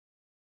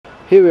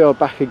Here we are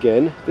back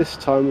again, this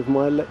time with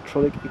my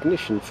electronic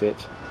ignition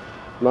fit,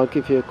 and I'll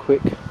give you a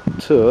quick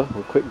tour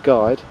or quick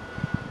guide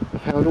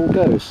of how it all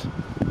goes.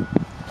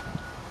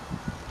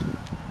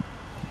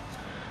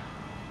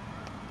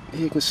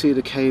 Here you can see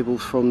the cable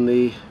from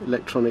the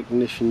electronic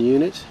ignition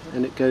unit,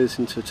 and it goes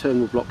into a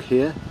terminal block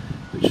here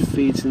which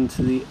feeds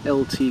into the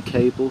LT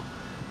cable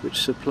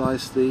which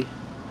supplies the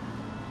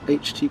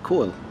HT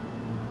coil.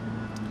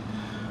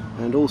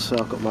 And also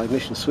I've got my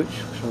ignition switch,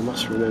 which I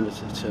must remember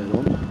to turn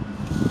on.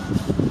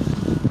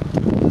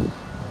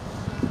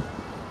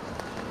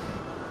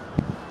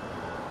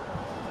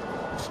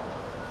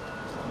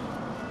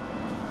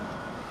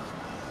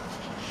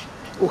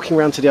 Walking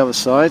around to the other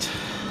side,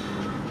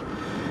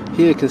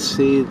 here you can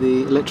see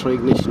the electronic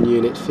ignition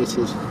unit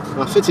fitted.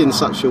 I fitted in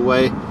such a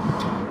way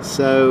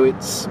so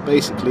it's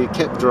basically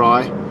kept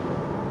dry,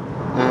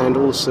 and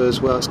also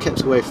as well it's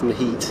kept away from the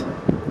heat,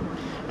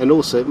 and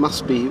also it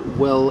must be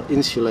well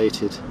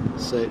insulated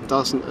so it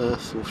doesn't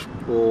earth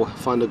or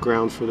find a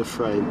ground through the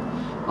frame,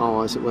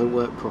 otherwise it won't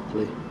work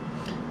properly.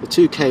 The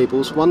two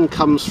cables, one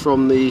comes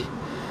from the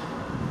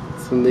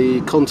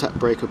contact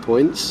breaker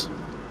points,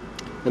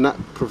 and that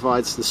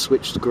provides the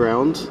switched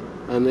ground,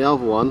 and the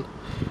other one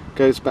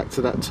goes back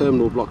to that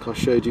terminal block I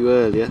showed you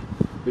earlier,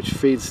 which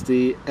feeds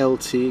the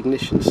LT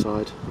ignition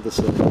side of the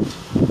circuit.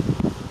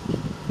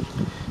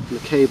 And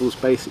the cables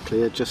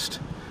basically are just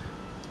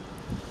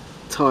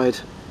tied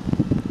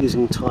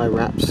using tie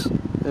wraps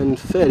and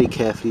fairly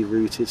carefully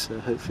routed, so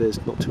hopefully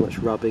there's not too much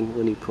rubbing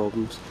or any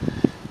problems,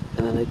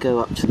 and then they go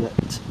up to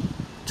that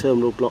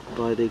terminal block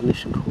by the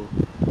ignition coil.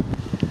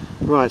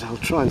 Right, I'll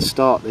try and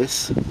start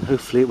this,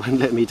 hopefully it won't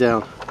let me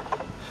down.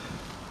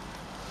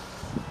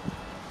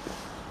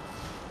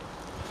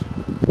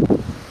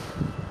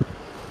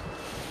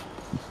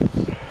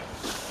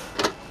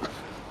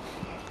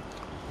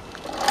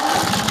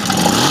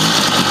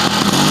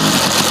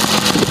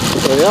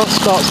 There we are,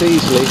 starts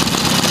easily,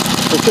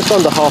 it's just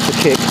under half a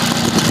kick.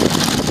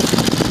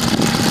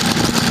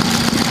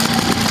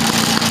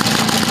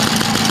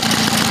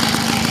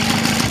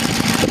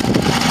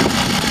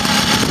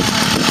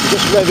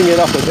 Just revving it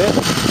up a bit.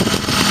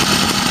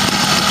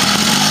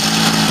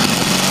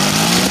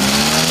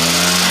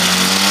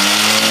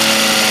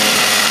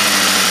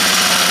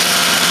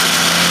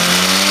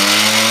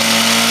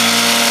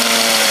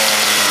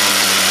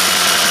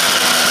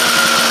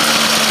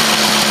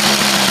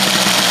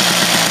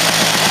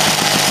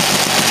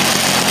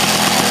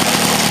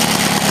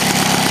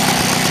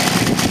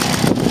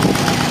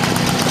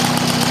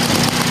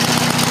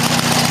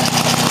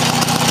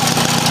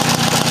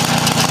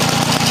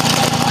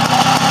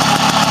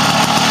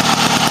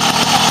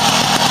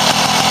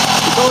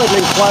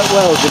 Idling quite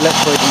well with the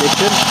electronic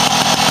ignition.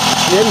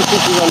 The engine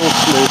seems to be running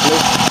smoothly.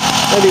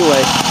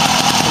 Anyway,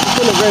 I'm just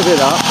going to rev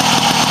it up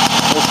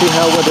and see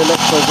how well the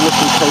electronic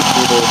ignition copes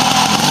with it.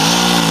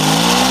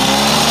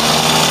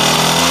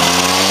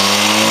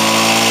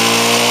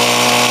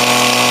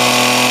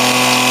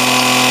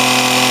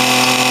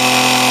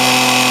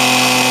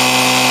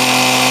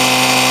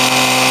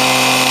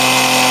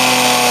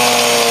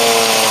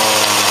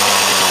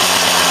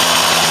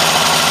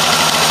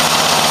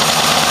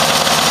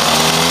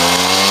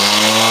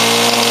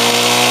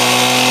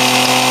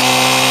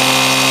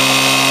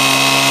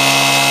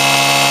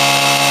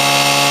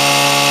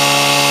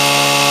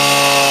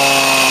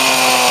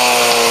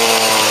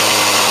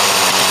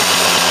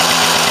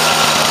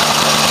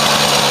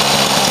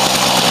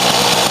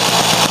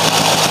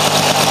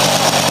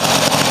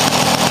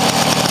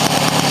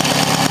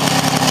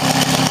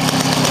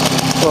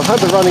 Well, I've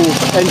had the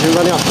engine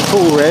running up to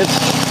full revs,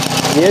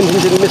 and the engine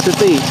didn't miss a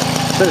beat,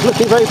 so it's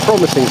looking very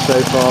promising so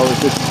far with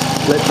this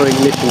electronic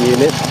ignition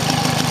unit.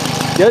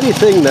 The only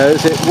thing though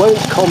is it won't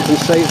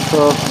compensate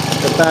for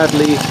a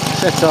badly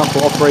set up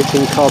or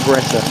operating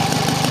carburettor.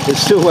 It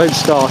still won't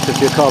start if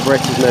your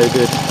carburettor is no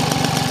good,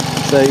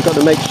 so you've got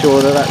to make sure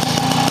that that's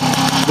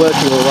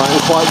working alright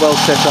and quite well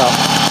set up.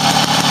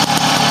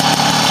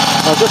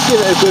 I'll just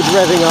give it a good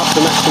revving up to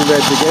maximum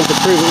revs again to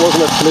prove it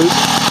wasn't a fluke.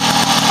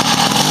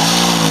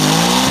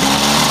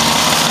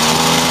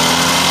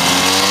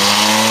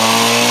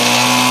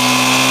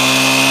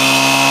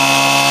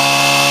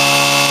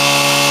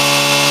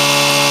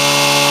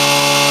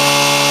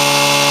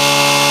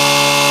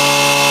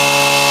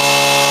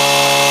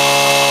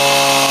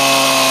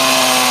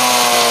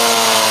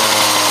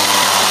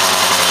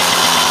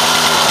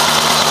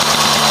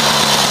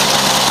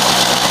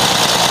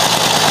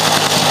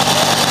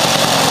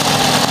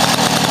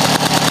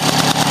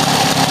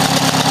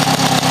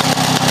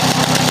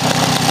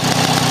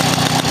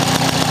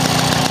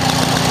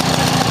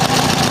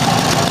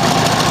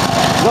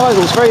 It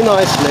idles very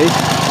nicely,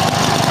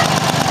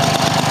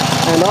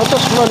 and I'll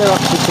just run it up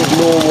to sort of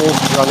normal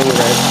running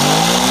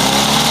rev.